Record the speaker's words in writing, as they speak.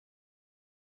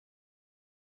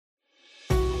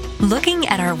Looking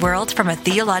at our world from a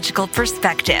theological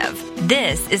perspective.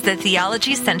 This is the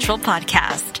Theology Central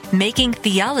Podcast, making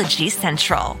theology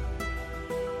central.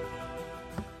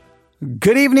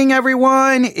 Good evening,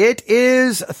 everyone. It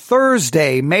is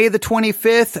Thursday, May the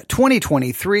 25th,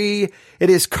 2023. It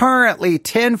is currently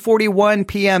 10:41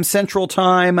 p.m. Central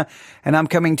Time, and I'm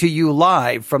coming to you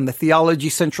live from the Theology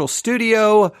Central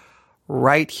studio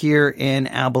right here in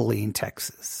Abilene,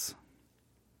 Texas.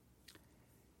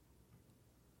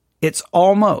 It's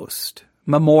almost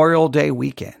Memorial Day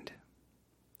weekend.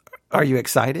 Are you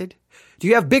excited? Do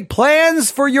you have big plans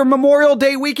for your Memorial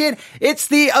Day weekend? It's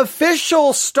the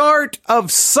official start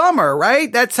of summer,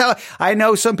 right? That's how I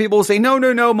know some people say, no,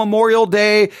 Memorial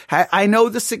Day. I know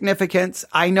the significance.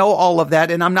 I know all of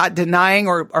that. And I'm not denying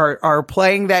or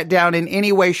playing that down in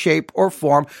any way, shape, or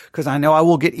form, because I know I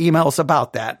will get emails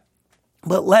about that.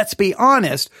 But let's be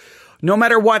honest. No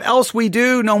matter what else we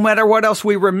do, no matter what else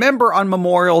we remember on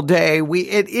Memorial Day,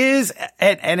 it is,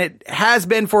 and it has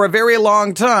been for a very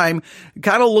long time,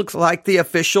 kind of looks like the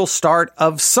official start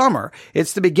of summer.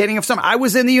 It's the beginning of summer. I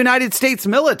was in the United States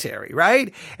military,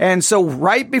 right? And so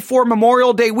right before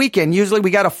Memorial Day weekend, usually we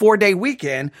got a 4-day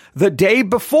weekend, the day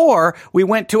before we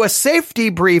went to a safety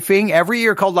briefing every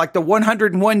year called like the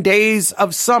 101 Days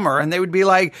of Summer. And they would be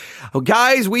like, oh,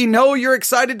 guys, we know you're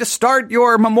excited to start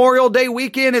your Memorial Day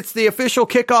weekend. It's the official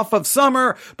kickoff of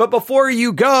summer, but before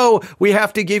you go, we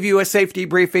have to give you a safety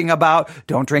briefing about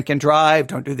don't drink and drive,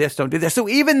 don't do this, don't do this. So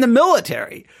even the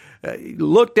military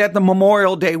looked at the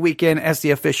Memorial Day weekend as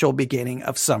the official beginning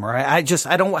of summer. I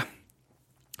don't.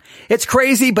 It's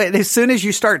crazy, but as soon as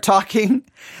you start talking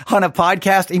on a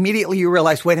podcast, immediately you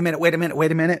realize, wait a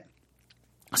minute.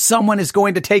 Someone is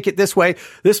going to take it this way.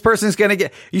 This person's going to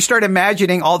get, you start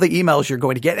imagining all the emails you're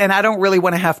going to get. And I don't really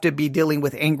want to have to be dealing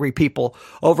with angry people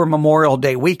over Memorial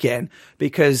Day weekend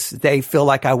because they feel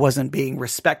like I wasn't being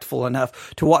respectful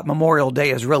enough to what Memorial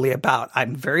Day is really about.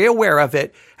 I'm very aware of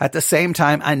it. At the same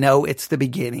time, I know it's the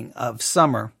beginning of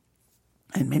summer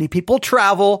and many people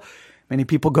travel. Many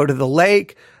people go to the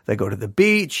lake, they go to the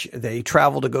beach, they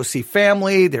travel to go see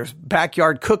family. There's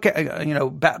backyard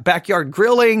cooking, backyard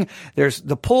grilling. There's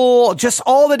the pool, just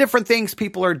all the different things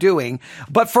people are doing.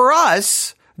 But for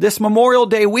us, this Memorial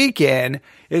Day weekend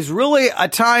is really a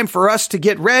time for us to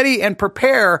get ready and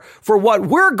prepare for what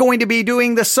we're going to be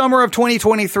doing the summer of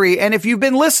 2023. And if you've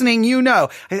been listening, you know,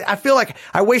 I feel like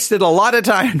I wasted a lot of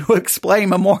time to explain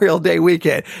Memorial Day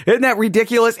weekend. Isn't that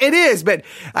ridiculous? It is, but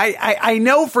I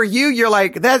know for you, you're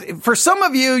like that. For some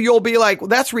of you, you'll be like, well,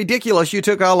 that's ridiculous. You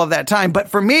took all of that time. But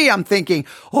for me, I'm thinking,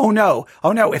 oh no.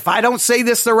 If I don't say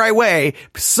this the right way,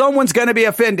 someone's going to be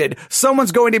offended.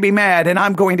 Someone's going to be mad and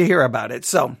I'm going to hear about it.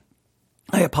 So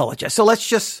I apologize. So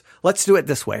let's do it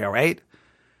this way. All right.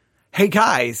 Hey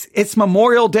guys, it's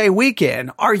Memorial Day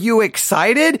weekend. Are you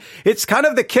excited? It's kind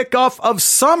of the kickoff of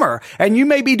summer and you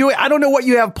may be doing, I don't know what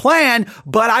you have planned,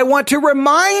 but I want to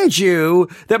remind you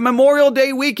that Memorial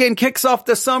Day weekend kicks off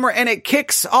the summer and it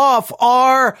kicks off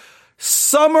our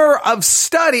summer of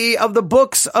study of the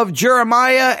books of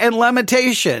Jeremiah and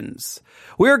Lamentations.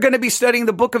 We're going to be studying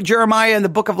the book of Jeremiah and the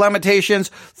book of Lamentations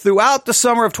throughout the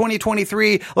summer of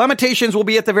 2023. Lamentations will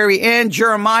be at the very end.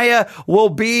 Jeremiah will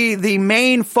be the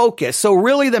main focus. So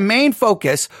really the main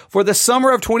focus for the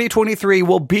summer of 2023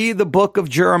 will be the book of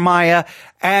Jeremiah.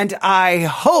 And I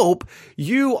hope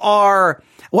I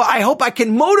hope I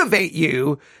can motivate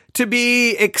you to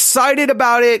be excited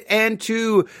about it and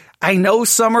I know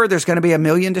summer, there's going to be a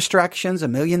million distractions, a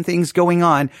million things going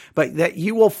on, but that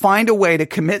you will find a way to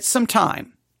commit some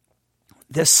time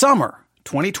this summer,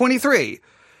 2023,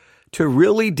 to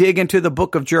really dig into the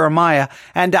book of Jeremiah.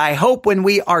 And I hope when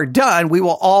we are done, we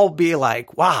will all be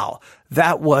like, wow,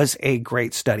 that was a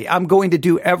great study. I'm going to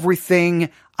do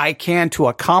everything I can to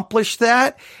accomplish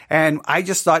that. And I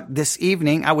just thought this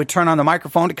evening I would turn on the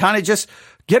microphone to kind of just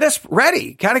get us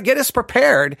ready, kind of get us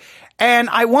prepared. And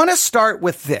I want to start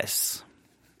with this.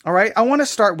 All right. I want to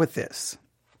start with this.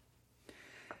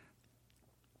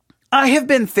 I have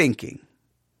been thinking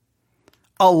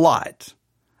a lot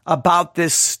about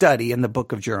this study in the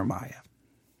book of Jeremiah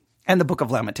and the book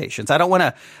of Lamentations. I don't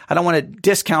want to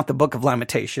discount the book of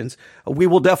Lamentations. We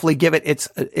will definitely give it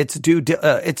its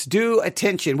due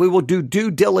attention. We will do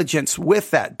due diligence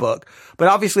with that book. But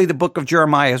obviously the book of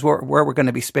Jeremiah is where we're going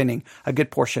to be spending a good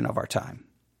portion of our time.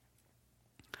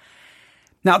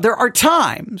 Now, there are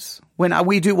times when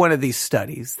we do one of these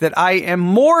studies that I am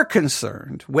more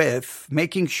concerned with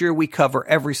making sure we cover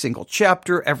every single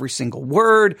chapter, every single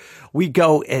word. We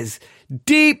go as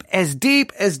deep as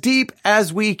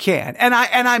we can. And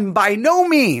I'm by no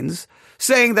means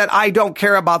saying that I don't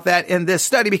care about that in this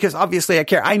study, because obviously I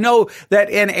care. I know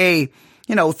that in a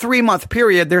 3-month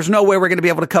period, there's no way we're going to be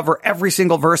able to cover every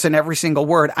single verse and every single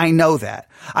word. I know that.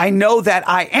 I know that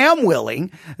I am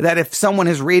willing that if someone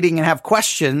is reading and have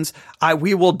questions,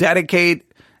 we will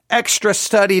dedicate extra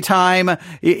study time,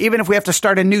 even if we have to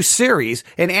start a new series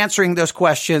in answering those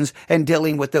questions and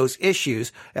dealing with those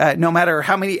issues, no matter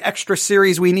how many extra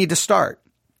series we need to start.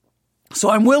 So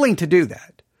I'm willing to do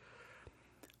that.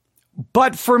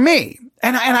 But for me,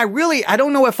 and I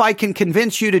don't know if I can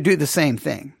convince you to do the same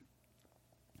thing.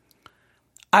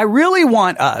 I really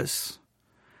want us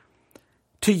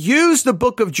to use the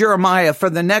book of Jeremiah for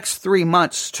the next 3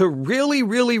 months to really,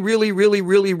 really, really, really,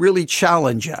 really, really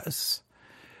challenge us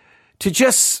to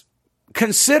just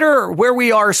consider where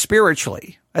we are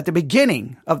spiritually at the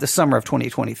beginning of the summer of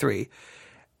 2023.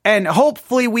 And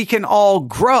hopefully we can all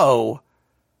grow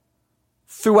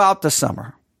throughout the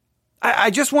summer.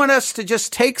 I just want us to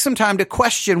just take some time to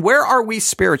question, where are we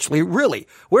spiritually? Really,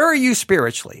 where are you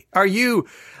spiritually?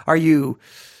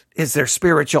 Is there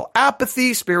spiritual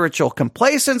apathy, spiritual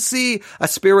complacency, a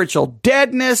spiritual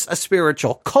deadness, a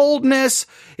spiritual coldness?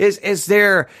 Is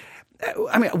there,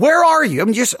 where are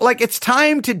you? Just like, it's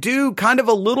time to do kind of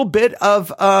a little bit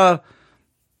of,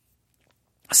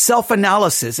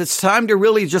 self-analysis. It's time to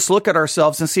really just look at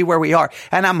ourselves and see where we are.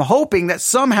 And I'm hoping that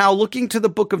somehow, looking to the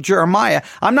book of Jeremiah,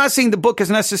 I'm not saying the book is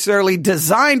necessarily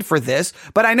designed for this,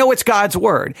 but I know it's God's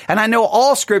word. And I know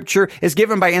all scripture is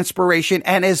given by inspiration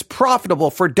and is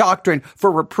profitable for doctrine, for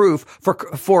reproof,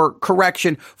 for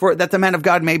correction, for that the man of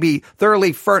God may be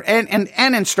thoroughly and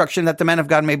instruction that the man of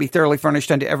God may be thoroughly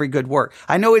furnished unto every good work.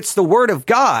 I know it's the word of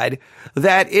God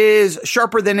that is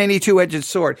sharper than any two-edged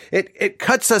sword. It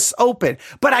cuts us open.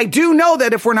 But I do know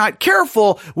that if we're not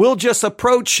careful, we'll just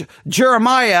approach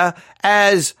Jeremiah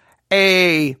as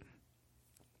a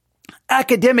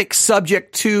academic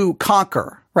subject to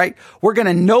conquer, right? We're going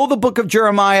to know the book of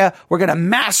Jeremiah. We're going to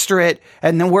master it.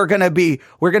 And then we're going to be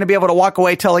able to walk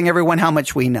away telling everyone how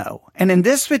much we know. And in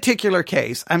this particular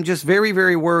case, I'm just very,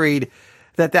 very worried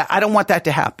that I don't want that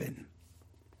to happen.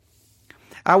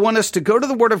 I want us to go to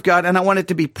the word of God, and I want it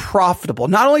to be profitable,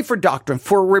 not only for doctrine,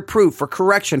 for reproof, for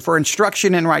correction, for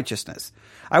instruction in righteousness.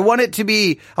 I want us to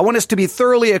be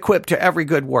thoroughly equipped to every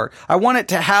good work. I want it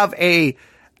to have a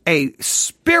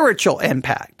spiritual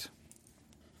impact.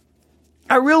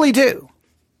 I really do.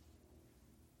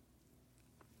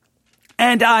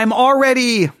 And I'm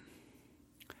already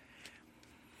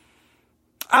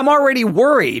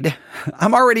worried.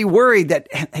 I'm already worried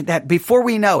that before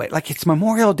we know it, like, it's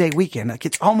Memorial Day weekend, like,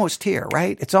 it's almost here,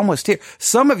 right? It's almost here.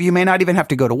 Some of you may not even have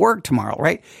to go to work tomorrow,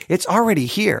 right? It's already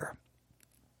here.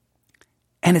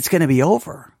 And it's going to be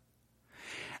over.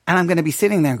 And I'm going to be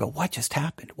sitting there and go, what just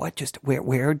happened? Where did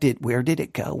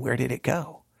it go? Where did it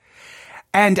go?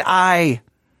 And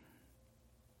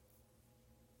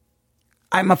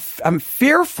I'm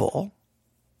fearful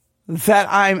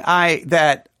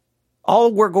that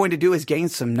all we're going to do is gain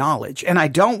some knowledge. And I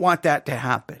don't want that to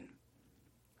happen.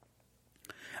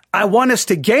 I want us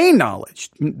to gain knowledge.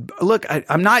 Look,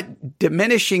 I'm not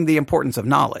diminishing the importance of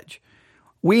knowledge.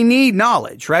 We need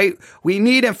knowledge, right? We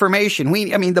need information.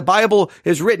 The Bible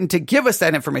is written to give us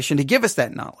that information, to give us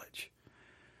that knowledge.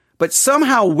 But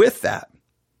somehow with that,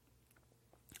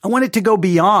 I want it to go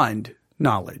beyond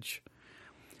knowledge.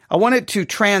 I want it to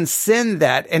transcend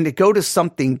that and to go to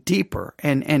something deeper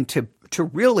and to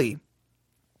really,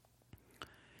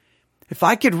 if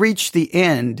I could reach the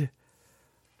end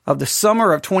of the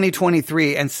summer of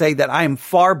 2023 and say that I am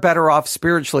far better off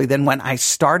spiritually than when I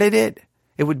started it,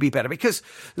 it would be better. Because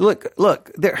look,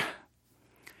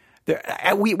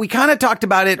 we kind of talked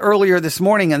about it earlier this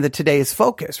morning in the Today's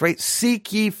Focus, right?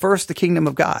 Seek ye first the kingdom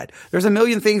of God. There's a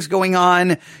million things going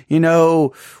on,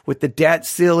 with the debt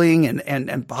ceiling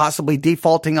and possibly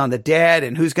defaulting on the debt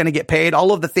and who's going to get paid.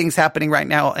 All of the things happening right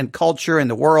now in culture and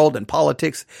the world and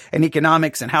politics and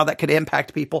economics and how that could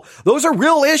impact people. Those are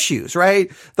real issues,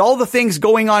 right? All the things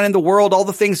going on in the world, all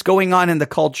the things going on in the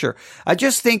culture. I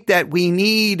just think that we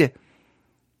need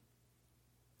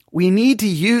to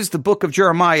use the book of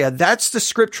Jeremiah. That's the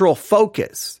scriptural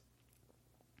focus.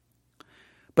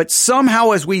 But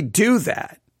somehow as we do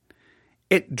that,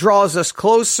 it draws us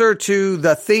closer to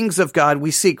the things of God.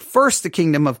 We seek first the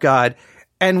kingdom of God,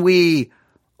 and we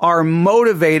are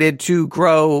motivated to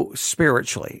grow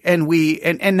spiritually. And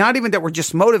and not even that we're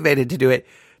just motivated to do it,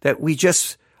 that we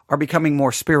just are becoming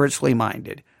more spiritually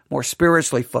minded, more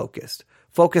spiritually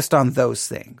focused on those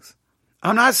things.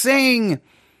 I'm not saying,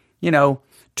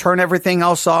 turn everything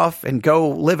else off and go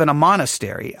live in a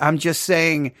monastery. I'm just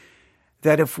saying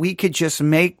that if we could just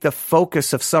make the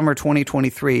focus of summer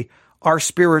 2023 our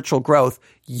spiritual growth,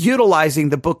 utilizing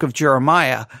the book of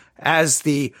Jeremiah as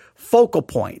the focal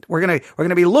point. We're going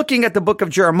to be looking at the book of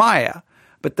Jeremiah,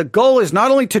 but the goal is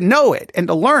not only to know it and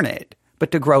to learn it,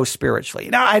 but to grow spiritually.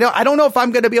 Now, I don't know if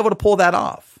I'm going to be able to pull that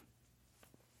off.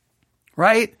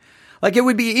 Right? Like, it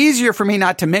would be easier for me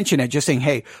not to mention it, just saying,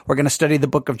 hey, we're going to study the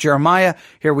book of Jeremiah.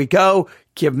 Here we go.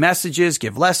 Give messages,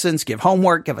 give lessons, give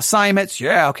homework, give assignments.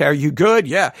 Yeah. Okay. Are you good?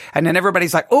 Yeah. And then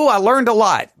everybody's like, oh, I learned a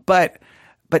lot. But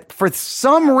for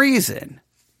some reason,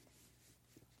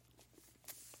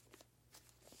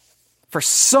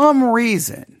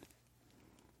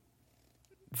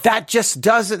 that just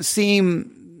doesn't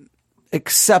seem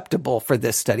acceptable for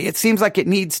this study. It seems like it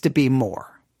needs to be more.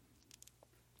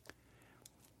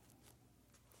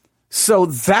 So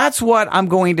that's what I'm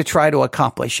going to try to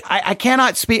accomplish. I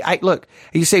cannot speak. Look,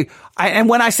 you say, and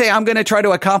when I say I'm going to try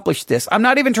to accomplish this, I'm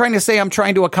not even trying to say I'm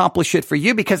trying to accomplish it for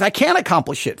you, because I can't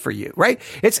accomplish it for you, right?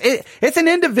 It's an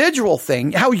individual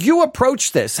thing. How you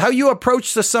approach this, how you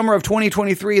approach the summer of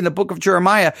 2023 in the book of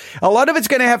Jeremiah, a lot of it's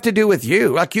going to have to do with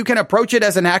you. Like, you can approach it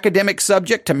as an academic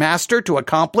subject to master, to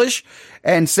accomplish,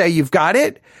 and say, you've got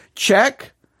it.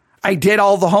 Check. I did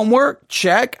all the homework.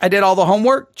 Check. I did all the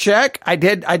homework. Check. I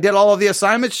did all of the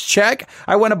assignments. Check.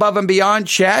 I went above and beyond.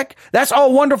 Check. That's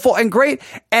all wonderful and great.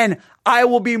 And I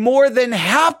will be more than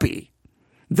happy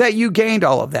that you gained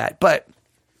all of that. But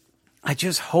I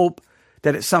just hope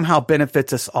that it somehow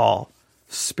benefits us all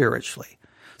spiritually.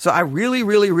 So I really,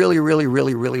 really, really, really,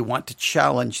 really, really want to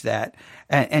challenge that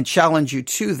and challenge you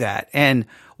to that. And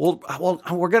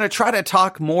we're going to try to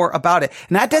talk more about it.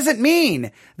 And that doesn't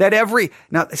mean that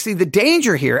now see the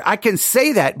danger here. I can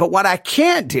say that, but what I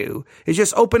can't do is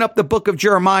just open up the book of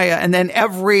Jeremiah and then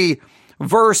every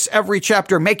verse, every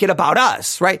chapter, make it about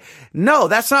us, right? No,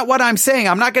 that's not what I'm saying.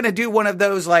 I'm not going to do one of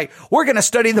those like, we're going to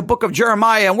study the book of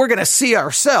Jeremiah and we're going to see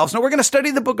ourselves. No, we're going to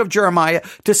study the book of Jeremiah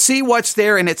to see what's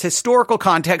there in its historical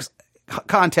context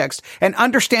and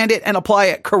understand it and apply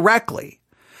it correctly.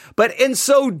 But in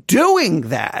so doing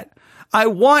that, I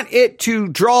want it to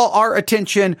draw our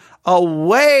attention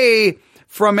away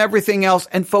from everything else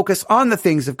and focus on the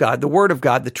things of God, the word of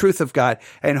God, the truth of God.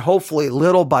 And hopefully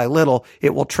little by little,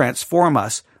 it will transform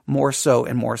us more so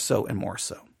and more so and more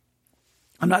so.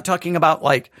 I'm not talking about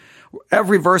like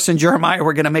every verse in Jeremiah,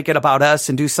 we're going to make it about us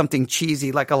and do something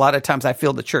cheesy like a lot of times I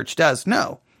feel the church does.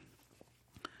 No,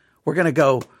 we're going to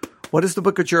go, what is the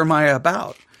book of Jeremiah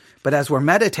about? But as we're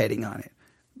meditating on it,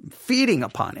 feeding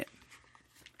upon it,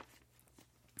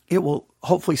 it will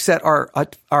hopefully set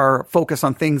our focus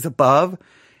on things above.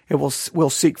 We'll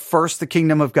seek first the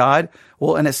kingdom of God.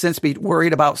 We'll, in a sense, be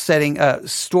worried about storing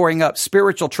up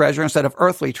spiritual treasure instead of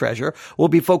earthly treasure. We'll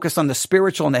be focused on the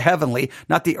spiritual and the heavenly,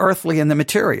 not the earthly and the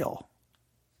material.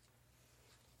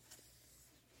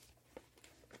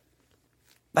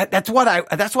 That's what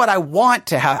I want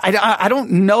to have. I don't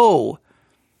know.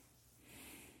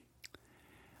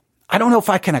 I don't know if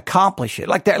I can accomplish it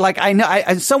like that. Like I know,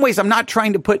 in some ways, I'm not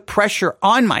trying to put pressure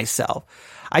on myself.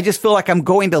 I just feel like I'm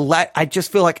going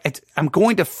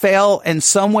to fail in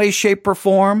some way, shape, or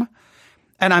form.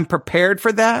 And I'm prepared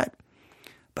for that.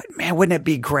 But man, wouldn't it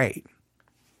be great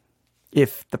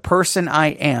if the person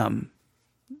I am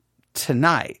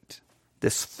tonight,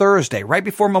 this Thursday, right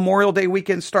before Memorial Day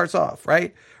weekend starts off,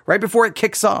 right before it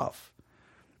kicks off,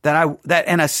 that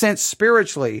in a sense,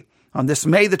 spiritually, on this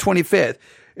May the 25th,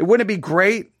 it wouldn't be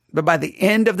great, but by the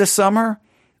end of the summer,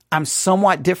 I'm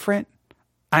somewhat different.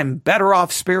 I'm better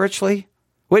off spiritually.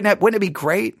 Wouldn't it be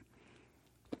great?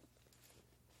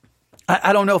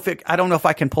 I don't know if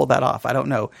I can pull that off. I don't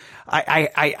know.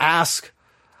 I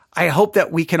hope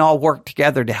that we can all work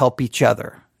together to help each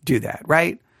other do that,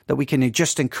 right? That we can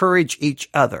just encourage each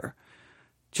other,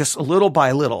 just little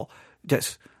by little.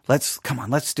 Let's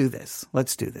do this.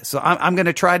 Let's do this. So I'm going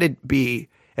to try to be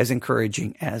as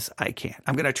encouraging as I can.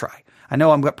 I'm going to try. I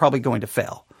know I'm probably going to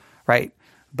fail, right?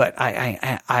 But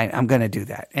I'm going to do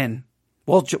that. And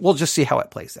we'll just see how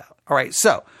it plays out. All right.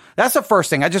 So that's the first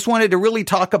thing. I just wanted to really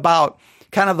talk about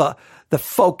kind of the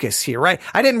focus here, right?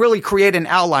 I didn't really create an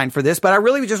outline for this, but I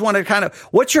really just wanted to kind of,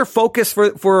 what's your focus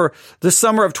for the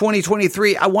summer of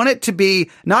 2023? I want it to be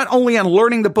not only on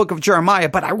learning the book of Jeremiah,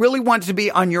 but I really want it to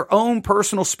be on your own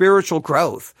personal spiritual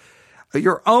growth.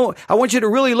 I want you to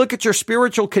really look at your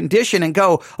spiritual condition and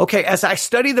go, okay, as I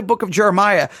study the book of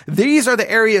Jeremiah, these are the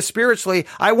areas spiritually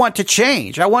I want to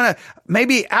change. I want to,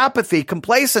 maybe apathy,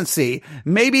 complacency.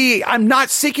 Maybe I'm not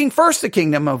seeking first the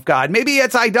kingdom of God. Maybe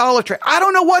it's idolatry. I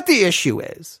don't know what the issue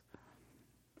is.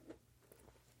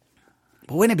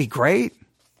 But wouldn't it be great?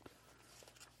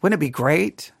 Wouldn't it be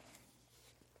great?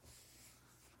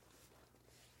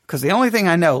 Because the only thing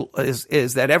I know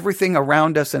is that everything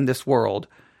around us in this world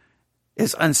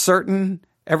is uncertain.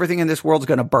 Everything in this world is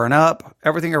going to burn up,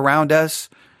 everything around us.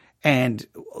 And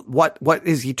what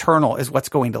is eternal is what's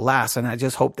going to last. And I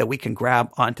just hope that we can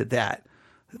grab onto that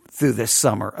through this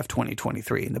summer of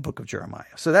 2023 in the book of Jeremiah.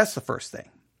 So that's the first thing,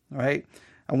 all right?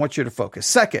 I want you to focus.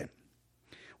 Second,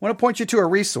 I want to point you to a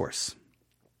resource.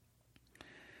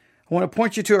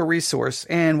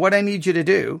 And what I need you to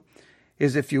do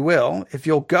is, if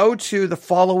you'll go to the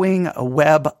following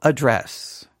web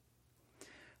address,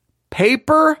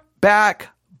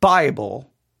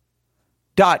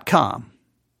 paperbackbible.com.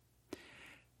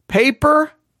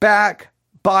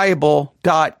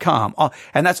 paperbackbible.com.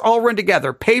 And that's all run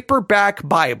together. Paperback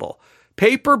Bible.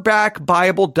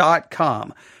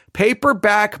 paperbackbible.com.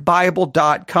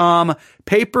 paperbackbible.com.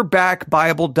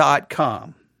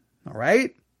 paperbackbible.com. All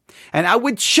right? And I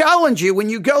would challenge you when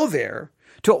you go there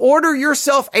to order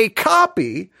yourself a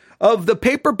copy of the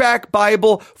Paperback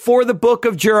Bible for the book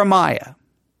of Jeremiah.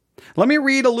 Let me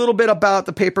read a little bit about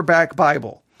the Paperback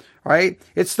Bible. All right?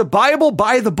 It's the Bible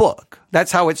by the book.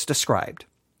 That's how it's described.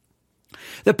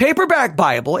 The Paperback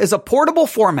Bible is a portable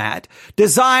format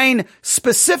designed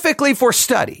specifically for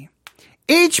study.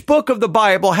 Each book of the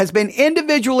Bible has been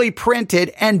individually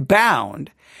printed and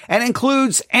bound and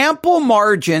includes ample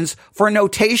margins for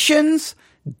notations,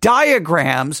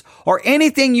 diagrams, or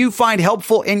anything you find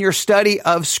helpful in your study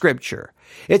of Scripture.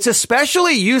 It's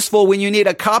especially useful when you need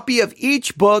a copy of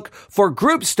each book for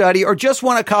group study or just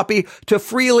want a copy to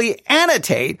freely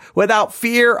annotate without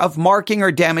fear of marking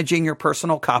or damaging your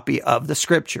personal copy of the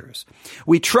Scriptures.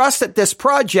 We trust that this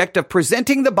project of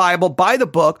presenting the Bible by the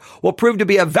book will prove to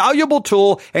be a valuable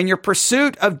tool in your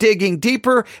pursuit of digging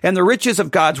deeper in the riches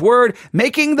of God's Word,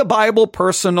 making the Bible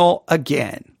personal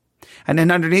again. And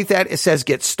then underneath that, it says,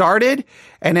 get started.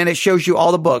 And then it shows you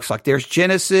all the books. Like there's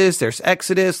Genesis, there's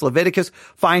Exodus, Leviticus.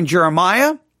 Find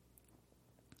Jeremiah.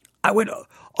 I would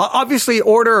obviously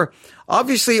order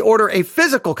a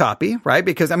physical copy, right?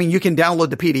 Because you can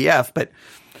download the PDF, but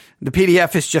the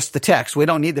PDF is just the text. We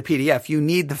don't need the PDF. You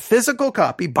need the physical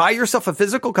copy. Buy yourself a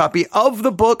physical copy of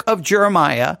the book of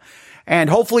Jeremiah. And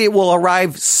hopefully it will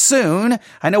arrive soon.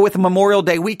 I know with the Memorial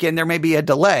Day weekend, there may be a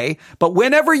delay, but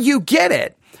whenever you get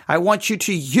it, I want you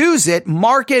to use it,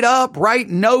 mark it up, write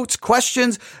notes,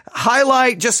 questions,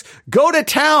 highlight, just go to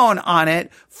town on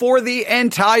it for the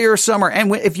entire summer.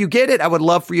 And if you get it, I would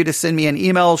love for you to send me an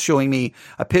email showing me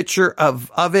a picture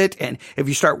of it. And if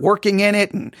you start working in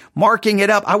it and marking it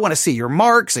up, I want to see your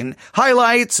marks and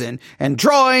highlights and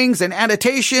drawings and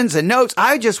annotations and notes.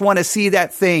 I just want to see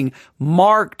that thing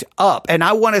marked up. And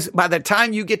I want to, by the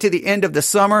time you get to the end of the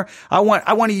summer, I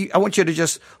want you to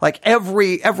just like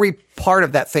every part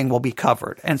of that thing will be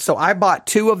covered. And so I bought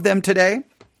 2 of them today.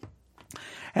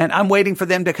 And I'm waiting for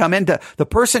them to come in. The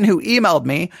person who emailed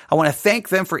me, I want to thank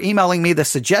them for emailing me the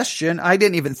suggestion. I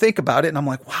didn't even think about it. And I'm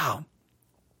like, wow,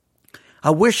 I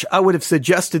wish I would have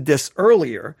suggested this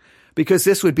earlier, because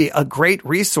this would be a great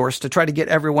resource to try to get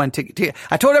everyone to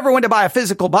I told everyone to buy a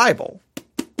physical Bible,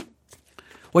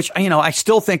 which, I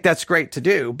still think that's great to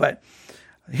do. But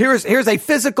here's a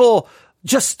physical,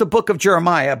 just the book of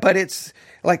Jeremiah, but it's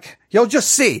like, you'll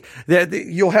just see that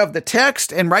you'll have the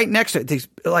text, and right next to it, these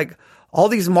like all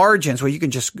these margins where you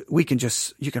can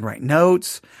write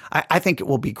notes. I think it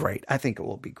will be great. I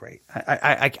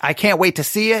can't wait to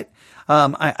see it.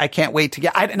 I can't wait to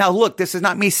get, now look, this is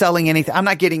not me selling anything. I'm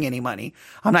not getting any money.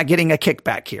 I'm not getting a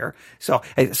kickback here. So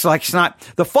it's not,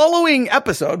 the following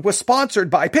episode was sponsored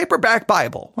by Paperback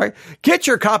Bible, right? Get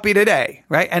your copy today,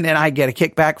 right? And then I get a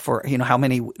kickback for, how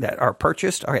many that are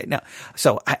purchased. All right. Now,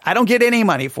 so I don't get any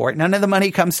money for it. None of the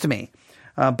money comes to me.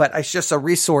 But it's just a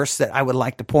resource that I would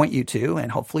like to point you to,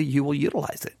 and hopefully you will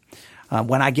utilize it.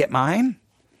 When I get mine,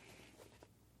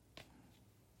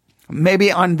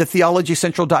 maybe on the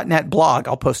theologycentral.net blog,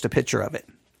 I'll post a picture of it.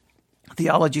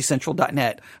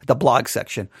 Theologycentral.net, the blog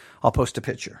section, I'll post a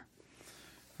picture.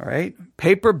 All right.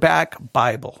 Paperback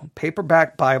Bible,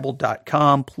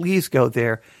 paperbackbible.com. Please go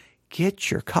there. Get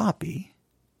your copy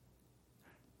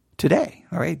today.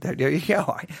 All right. There you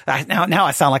go. Now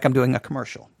I sound like I'm doing a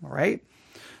commercial. All right.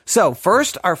 So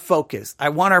first, our focus. I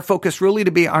want our focus really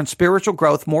to be on spiritual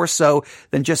growth more so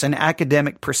than just an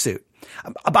academic pursuit.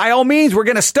 By all means, we're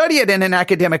going to study it in an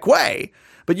academic way,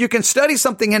 but you can study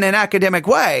something in an academic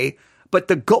way, but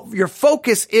your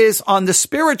focus is on the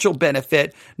spiritual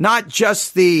benefit, not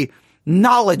just the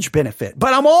knowledge benefit.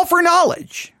 But I'm all for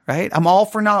knowledge, right? I'm all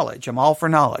for knowledge.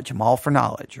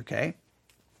 Okay.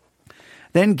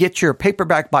 Then get your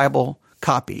Paperback Bible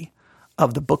copy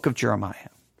of the book of Jeremiah.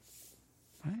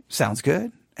 Right? Sounds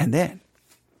good. And then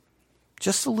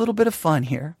just a little bit of fun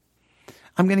here.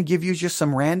 I'm going to give you just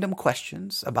some random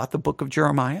questions about the book of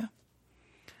Jeremiah.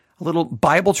 a little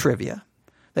Bible trivia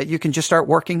that you can just start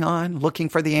working on, looking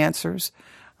for the answers.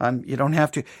 You don't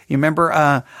have to. You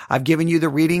remember, I've given you the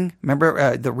reading.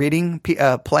 Remember the reading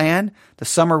plan, the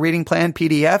summer reading plan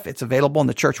PDF. It's available in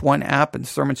the Church One app and the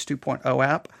Sermons 2.0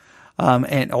 app.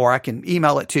 Or I can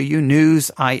email it to you,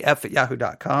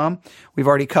 newsif@yahoo.com. We've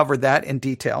already covered that in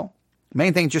detail.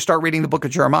 Main thing, just start reading the book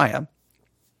of Jeremiah.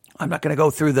 I'm not going to go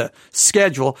through the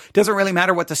schedule. It doesn't really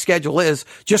matter what the schedule is.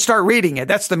 Just start reading it.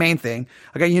 That's the main thing.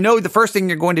 Okay. You know, the first thing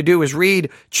you're going to do is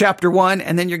read chapter 1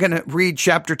 and then you're going to read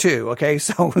chapter 2. Okay.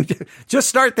 So just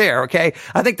start there. Okay.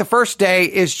 I think the first day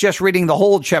is just reading the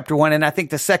whole chapter 1. And I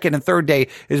think the second and third day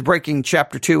is breaking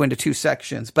chapter 2 into 2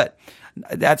 sections. But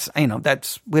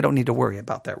we don't need to worry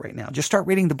about that right now. Just start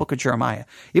reading the book of Jeremiah.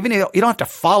 Even if you don't have to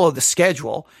follow the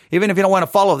schedule, even if you don't want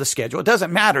to follow the schedule, it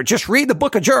doesn't matter. Just read the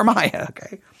book of Jeremiah.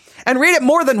 Okay. And read it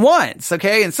more than once,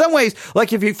 okay? In some ways,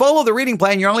 like if you follow the reading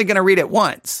plan, you're only going to read it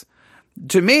once.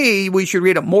 To me, we should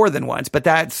read it more than once, but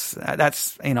that's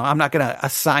I'm not going to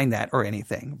assign that or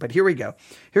anything. But here we go.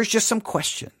 Here's just some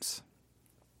questions.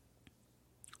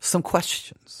 Some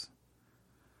questions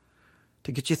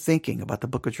to get you thinking about the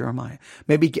book of Jeremiah.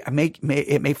 Maybe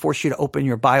it may force you to open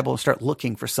your Bible and start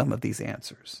looking for some of these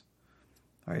answers.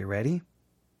 Are you ready?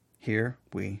 Here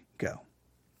we go.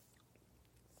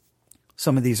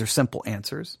 Some of these are simple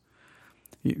answers.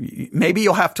 Maybe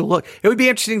you'll have to look. It would be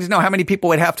interesting to know how many people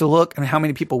would have to look and how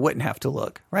many people wouldn't have to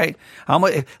look, right?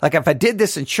 Like if I did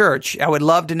this in church, I would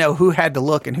love to know who had to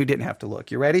look and who didn't have to look.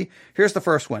 You ready? Here's the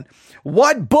first one.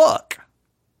 What book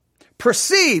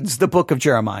precedes the book of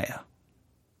Jeremiah?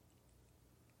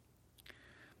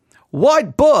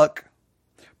 What book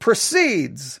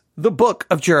precedes the book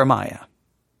of Jeremiah?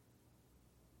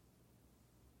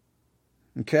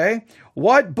 Okay.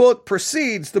 What book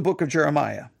precedes the book of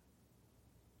Jeremiah?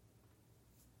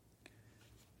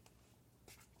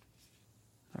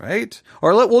 All right.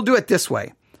 Or we'll do it this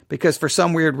way, because for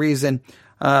some weird reason,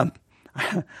 I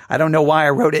don't know why I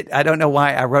wrote it. I don't know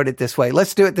why I wrote it this way.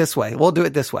 Let's do it this way. We'll do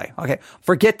it this way. Okay.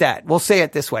 Forget that. We'll say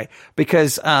it this way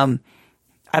because,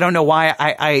 I don't know why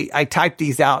I typed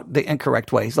these out the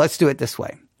incorrect ways. Let's do it this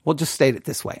way. We'll just state it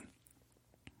this way.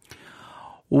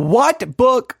 What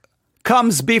book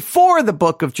comes before the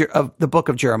book of the book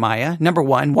of Jeremiah? Number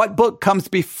one, what book comes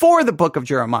before the book of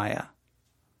Jeremiah?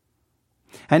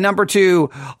 And number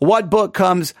two, what book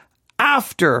comes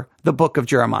after the book of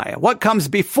Jeremiah? What comes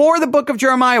before the book of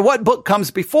Jeremiah? What book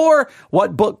comes before?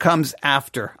 What book comes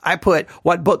after? I put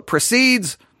what book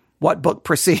precedes, what book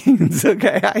precedes.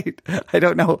 Okay. I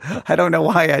don't know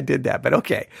why I did that, but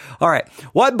okay. All right.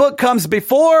 What book comes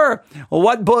before?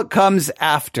 What book comes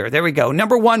after? There we go.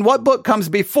 Number one, what book comes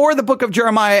before the book of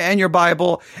Jeremiah in your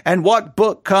Bible? And what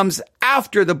book comes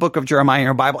after the book of Jeremiah in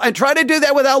your Bible? And try to do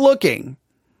that without looking.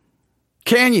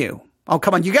 Can you? Oh,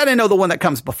 come on. You got to know the one that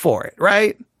comes before it,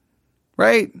 right?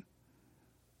 Right?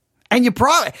 And you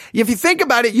probably, if you think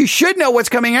about it, you should know what's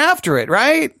coming after it,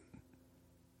 right?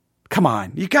 Come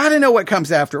on. You got to know what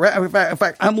comes after, right? In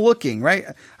fact, I'm looking, right?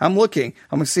 I'm looking.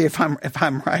 I'm going to see if I'm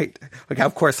right. Okay.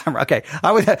 Of course I'm right. Okay.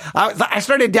 I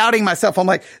started doubting myself. I'm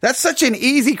like, that's such an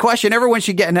easy question. Everyone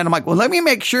should get. And then I'm like, well, let me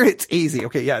make sure it's easy.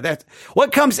 Okay. Yeah. That's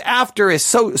what comes after is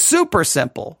so super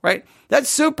simple, right? That's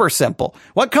super simple.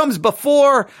 What comes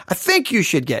before, I think you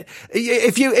should get.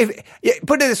 If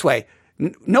put it this way,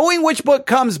 knowing which book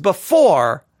comes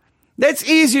before, that's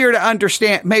easier to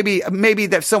understand. Maybe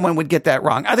that someone would get that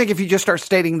wrong. I think if you just start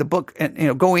stating the book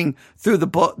and, going through the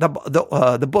book,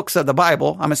 the books of the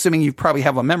Bible, I'm assuming you probably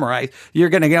have them memorized. You're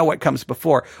going to know what comes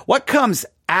before. What comes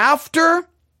after?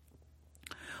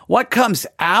 What comes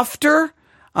after?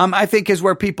 I think is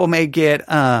where people may get,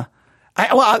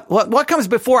 what comes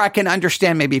before I can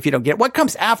understand maybe if you don't get it. What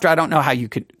comes after, I don't know how you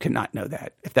could not know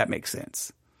that, if that makes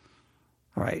sense.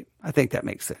 All right. I think that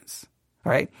makes sense.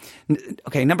 All right.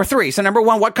 Okay. Number three. So number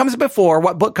one, what comes before?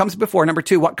 What book comes before? Number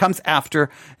two, what comes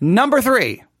after? Number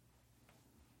three.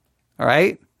 All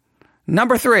right.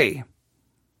 Number three.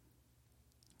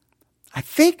 I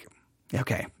think,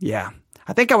 okay. Yeah.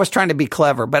 I think I was trying to be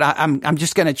clever, but I'm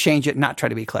just going to change it and not try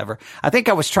to be clever. I think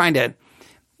I was trying to,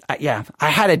 I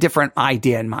had a different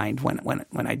idea in mind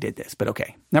when I did this, but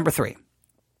okay. Number three.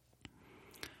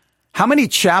 How many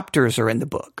chapters are in the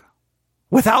book?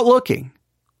 Without looking.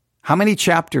 How many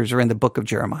chapters are in the book of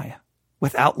Jeremiah?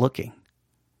 Without looking.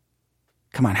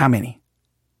 Come on, how many?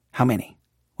 How many?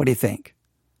 What do you think?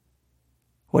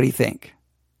 What do you think?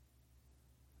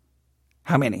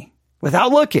 How many?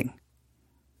 Without looking.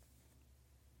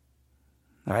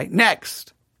 All right,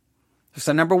 next.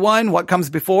 So number one, what comes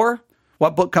before?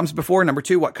 What book comes before? Number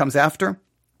two, what comes after?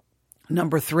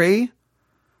 Number three,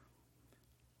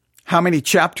 how many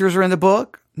chapters are in the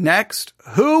book? Next,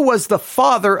 who was the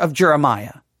father of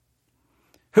Jeremiah?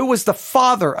 Who was the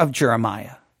father of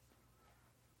Jeremiah?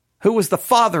 Who was the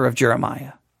father of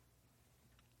Jeremiah?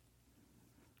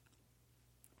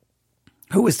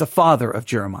 Who was the father of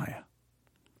Jeremiah?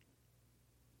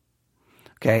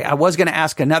 Okay, I was going to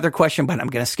ask another question, but I'm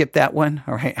going to skip that one.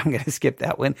 All right, I'm going to skip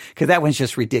that one because that one's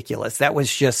just ridiculous.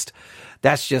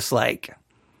 That's just like,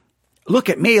 look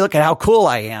at me, look at how cool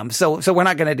I am. So we're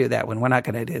not going to do that one. We're not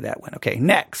going to do that one. Okay,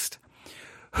 next.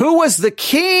 Who was the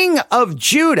king of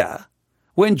Judah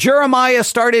when Jeremiah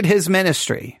started his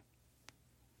ministry?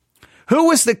 Who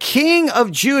was the king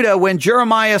of Judah when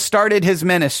Jeremiah started his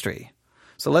ministry?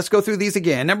 So let's go through these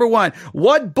again. Number one,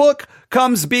 what book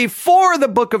comes before the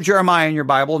book of Jeremiah in your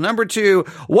Bible? Number two,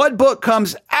 what book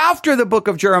comes after the book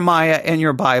of Jeremiah in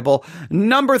your Bible?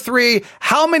 Number three,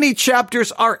 how many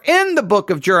chapters are in the book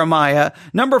of Jeremiah?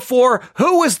 Number four,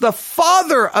 who was the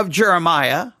father of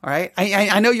Jeremiah? All right.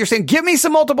 I know you're saying, give me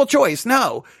some multiple choice.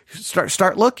 No,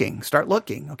 start looking,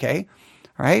 okay.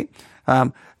 All right.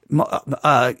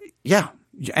 Yeah.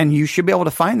 And you should be able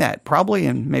to find that probably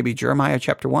in maybe Jeremiah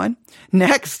chapter 1.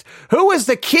 Next, who was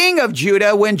the king of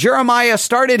Judah when Jeremiah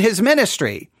started his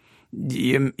ministry?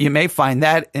 You may find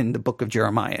that in the book of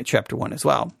Jeremiah chapter 1 as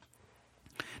well.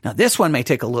 Now, this one may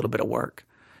take a little bit of work.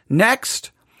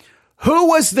 Next, who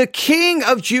was the king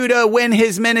of Judah when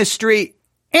his ministry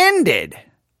ended?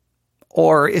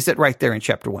 Or is it right there in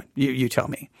chapter 1? You tell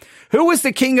me. Who was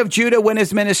the king of Judah when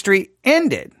his ministry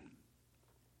ended?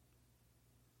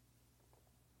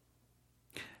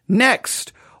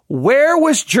 Next, where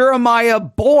was Jeremiah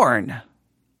born?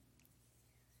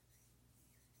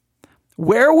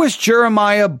 Where was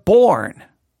Jeremiah born?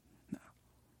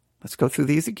 Let's go through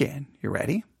these again. You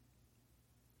ready?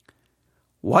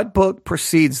 What book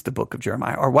precedes the book of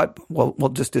Jeremiah? Or what? Well,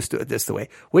 we'll just do it this way.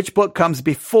 Which book comes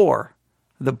before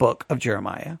the book of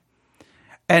Jeremiah?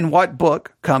 And what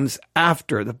book comes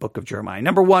after the book of Jeremiah?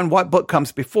 Number one, what book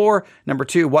comes before? Number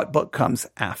two, what book comes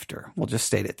after? We'll just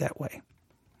state it that way.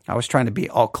 I was trying to be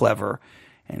all clever,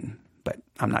 but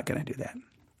I'm not going to do that.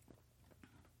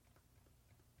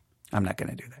 I'm not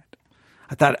going to do that.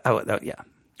 I thought, yeah.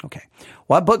 Okay.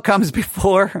 What book comes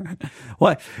before?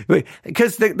 What?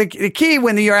 Because the key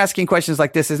when you're asking questions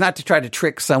like this is not to try to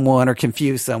trick someone or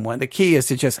confuse someone. The key is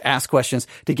to just ask questions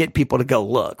to get people to go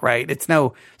look, right? It's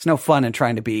no fun in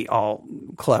trying to be all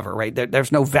clever, right?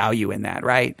 There's no value in that,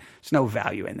 right? There's no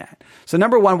value in that. So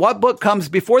number one, what book comes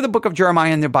before the book of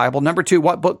Jeremiah in your Bible? Number two,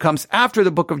 what book comes after the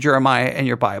book of Jeremiah in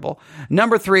your Bible?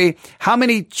 Number three, how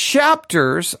many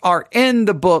chapters are in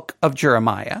the book of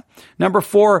Jeremiah? Number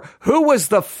four, who was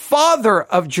the father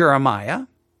of Jeremiah?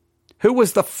 Who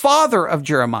was the father of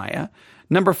Jeremiah?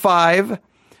 Number five,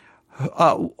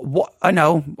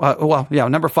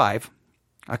 number five,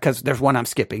 because there's one I'm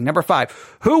skipping. Number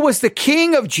five, who was the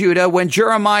king of Judah when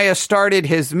Jeremiah started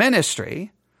his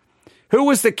ministry? Who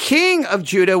was the king of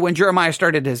Judah when Jeremiah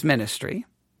started his ministry?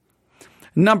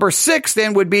 Number six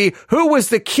then would be, who was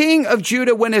the king of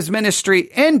Judah when his ministry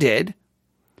ended?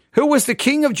 Who was the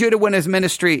king of Judah when his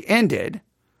ministry ended?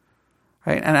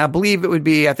 Right, and I believe it would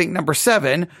be, I think, number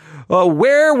seven.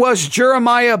 Where was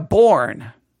Jeremiah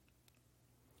born?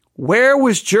 Where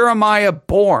was Jeremiah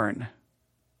born?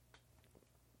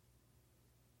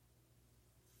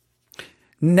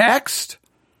 Next,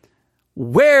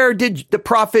 where did the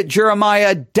prophet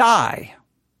Jeremiah die?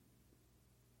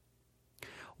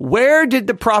 Where did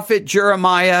the prophet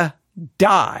Jeremiah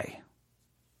die?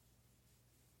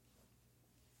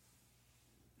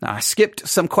 Now, I skipped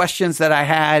some questions that I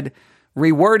had,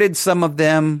 reworded some of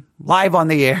them live on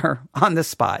the air, on the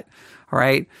spot. All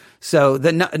right. So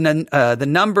the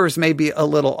numbers may be a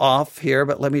little off here,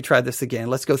 but let me try this again.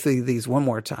 Let's go through these one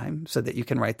more time so that you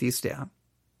can write these down.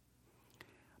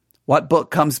 What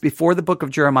book comes before the book of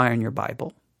Jeremiah in your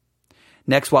Bible?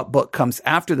 Next, what book comes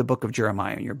after the book of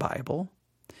Jeremiah in your Bible?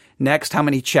 Next, how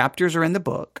many chapters are in the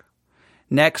book?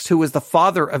 Next, who was the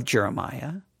father of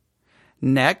Jeremiah?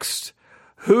 Next,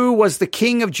 who was the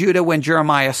king of Judah when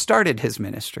Jeremiah started his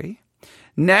ministry?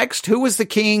 Next, who was the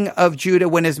king of Judah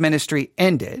when his ministry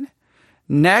ended?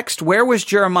 Next, where was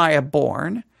Jeremiah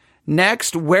born?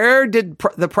 Next, where did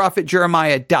the prophet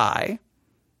Jeremiah die?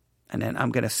 And then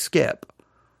I'm going to skip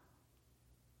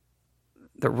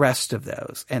the rest of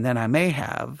those. And then I may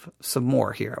have some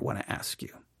more here I want to ask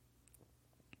you.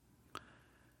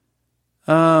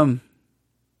 Let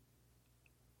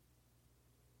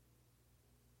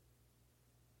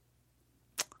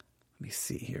me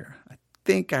see here. I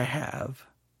think I have.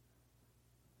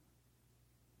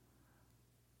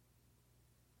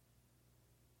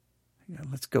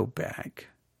 Let's go back.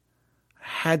 I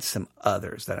had some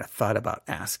others that I thought about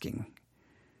asking.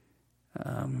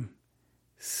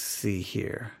 See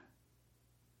here.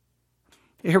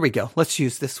 Here we go. Let's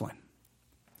use this one.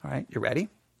 All right, you ready?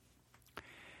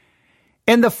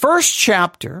 In the first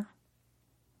chapter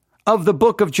of the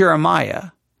book of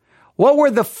Jeremiah, what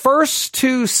were the first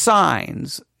two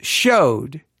signs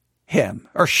showed him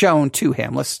or shown to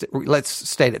him? Let's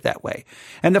state it that way.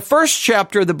 In the first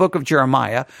chapter of the book of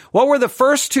Jeremiah, what were the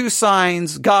first two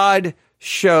signs God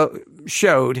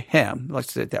showed him?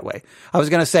 Let's do it that way. I was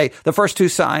going to say the first two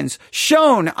signs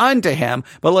shown unto him,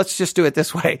 but let's just do it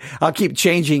this way. I'll keep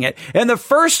changing it. In the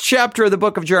first chapter of the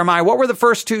book of Jeremiah, what were the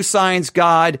first two signs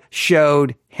God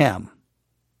showed him?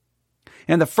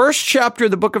 In the first chapter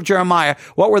of the book of Jeremiah,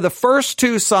 what were the first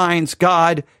two signs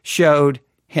God showed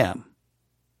him?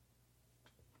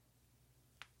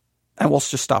 And we'll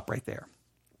just stop right there.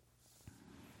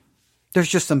 There's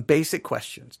just some basic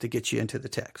questions to get you into the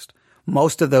text.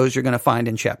 Most of those you're going to find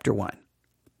in chapter 1.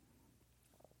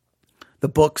 The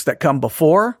books that come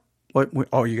before, what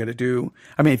are you going to do?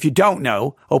 I mean, if you don't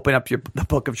know, open up the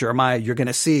book of Jeremiah. You're going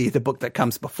to see the book that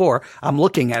comes before. I'm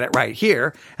looking at it right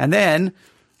here. And then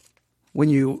when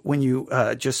you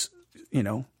just,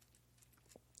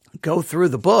 go through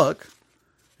the book,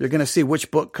 you're going to see which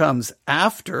book comes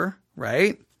after,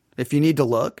 right? If you need to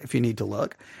look.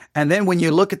 And then when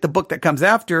you look at the book that comes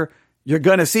after, you're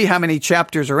going to see how many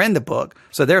chapters are in the book.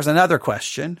 So there's another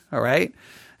question. All right.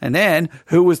 And then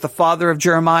who was the father of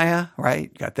Jeremiah?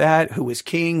 Right. Got that. Who was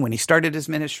king when he started his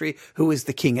ministry? Who was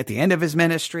the king at the end of his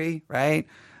ministry? Right.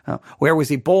 Where was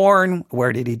he born?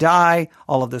 Where did he die?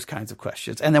 All of those kinds of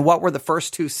questions. And then what were the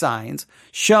first two signs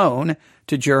shown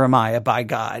to Jeremiah by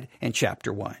God in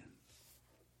chapter 1?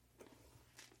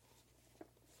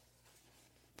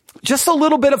 Just a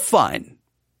little bit of fun.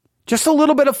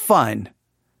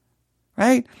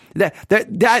 Right?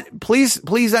 That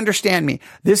please understand me.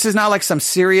 This is not like some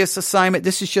serious assignment.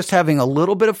 This is just having a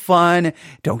little bit of fun.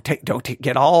 Don't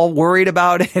get all worried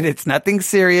about it. It's nothing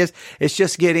serious. It's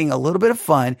just getting a little bit of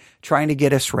fun, trying to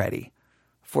get us ready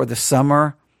for the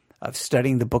summer of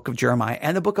studying the book of Jeremiah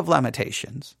and the book of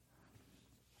Lamentations.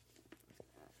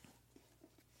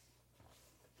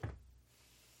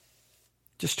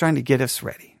 Just trying to get us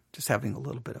ready. Just having a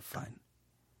little bit of fun.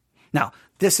 Now,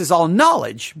 this is all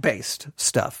knowledge-based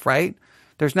stuff, right?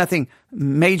 There's nothing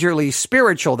majorly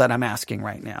spiritual that I'm asking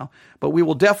right now, but we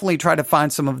will definitely try to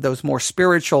find some of those more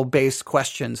spiritual-based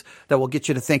questions that will get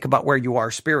you to think about where you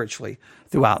are spiritually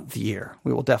throughout the year.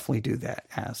 We will definitely do that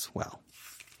as well.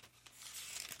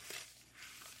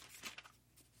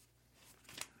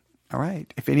 All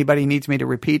right. If anybody needs me to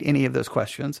repeat any of those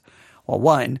questions, well,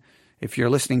 one, if you're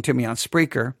listening to me on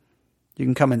Spreaker, you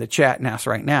can come in the chat and ask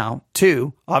right now.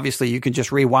 2, obviously you can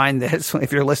just rewind this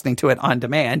if you're listening to it on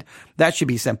demand. That should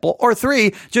be simple. Or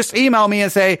 3, just email me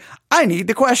and say, I need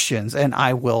the questions, and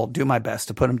I will do my best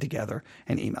to put them together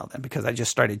and email them, because I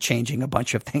just started changing a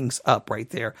bunch of things up right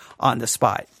there on the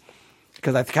spot,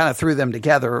 because I kind of threw them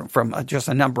together from just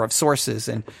a number of sources,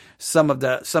 and some of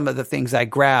the things I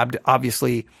grabbed,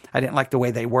 obviously I didn't like the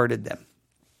way they worded them.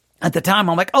 At the time,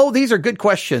 I'm like, oh, these are good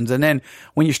questions. And then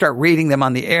when you start reading them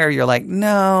on the air, you're like,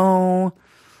 no,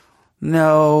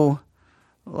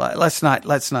 let's not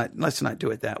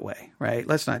do it that way, right?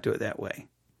 Let's not do it that way.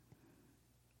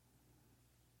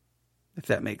 If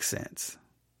that makes sense,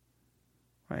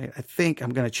 right? I think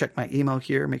I'm going to check my email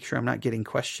here, make sure I'm not getting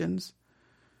questions.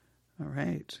 All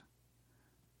right.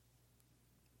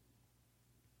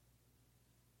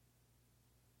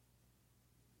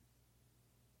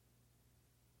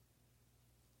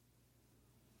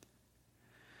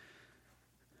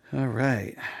 All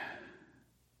right.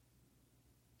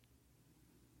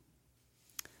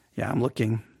 Yeah, I'm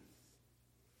looking.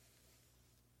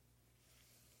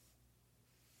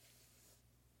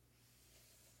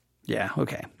 Yeah.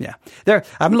 Okay. Yeah.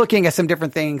 I'm looking at some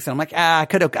different things, and I'm like, I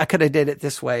could have did it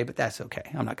this way, but that's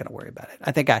okay. I'm not going to worry about it.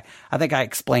 I think I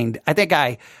explained. I think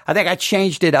I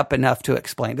changed it up enough to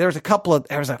explain. There's a couple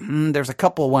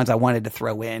of ones I wanted to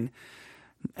throw in,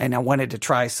 and I wanted to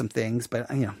try some things, but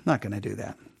not going to do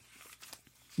that.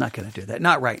 Not going to do that.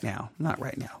 Not right now.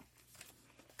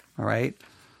 All right.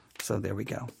 So there we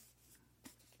go.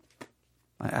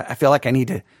 I feel like I need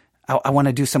to, I want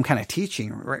to do some kind of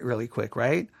teaching really quick,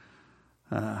 right?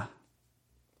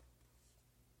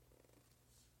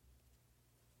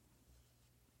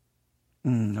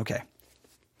 Okay.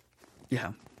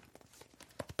 Yeah.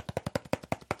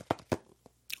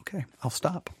 Okay. I'll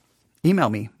stop. Email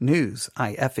me,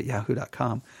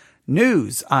 newsif@yahoo.com.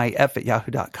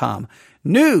 newsif@yahoo.com.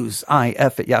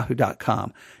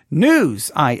 newsif@yahoo.com.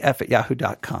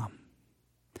 newsif@yahoo.com.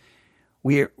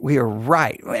 We are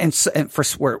right. And for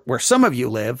where some of you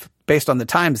live, based on the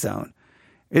time zone,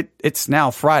 It's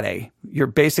now Friday. You're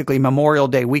basically Memorial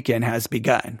Day weekend has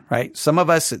begun, right? Some of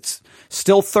us, it's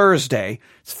still Thursday.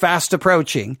 It's fast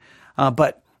approaching,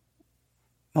 but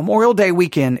Memorial Day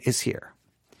weekend is here.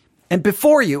 And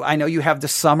before you, I know you have the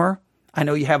summer. I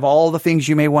know you have all the things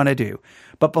you may want to do.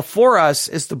 But before us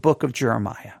is the book of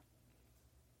Jeremiah.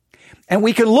 And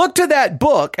we can look to that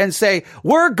book and say,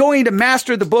 we're going to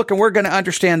master the book and we're going to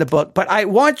understand the book. But I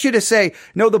want you to say,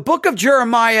 no, the book of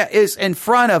Jeremiah is in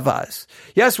front of us.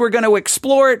 Yes, we're going to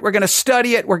explore it. We're going to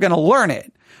study it. We're going to learn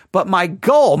it. But my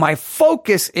goal, my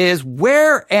focus is,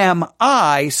 where am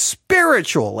I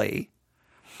spiritually?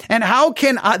 And how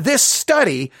can this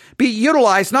study be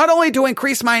utilized not only to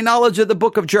increase my knowledge of the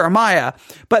book of Jeremiah,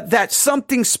 but that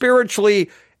something spiritually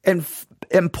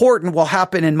important will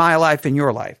happen in my life and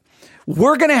your life?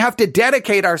 We're going to have to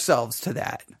dedicate ourselves to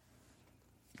that.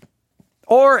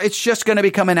 Or it's just going to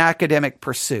become an academic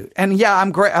pursuit. And yeah,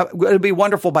 I'm great. It'll be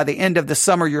wonderful by the end of the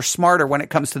summer. You're smarter when it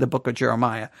comes to the book of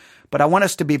Jeremiah. But I want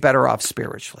us to be better off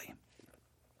spiritually.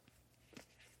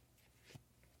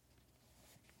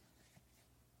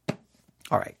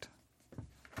 All right.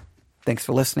 Thanks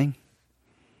for listening.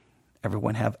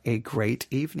 Everyone have a great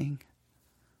evening.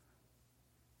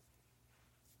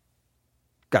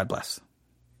 God bless.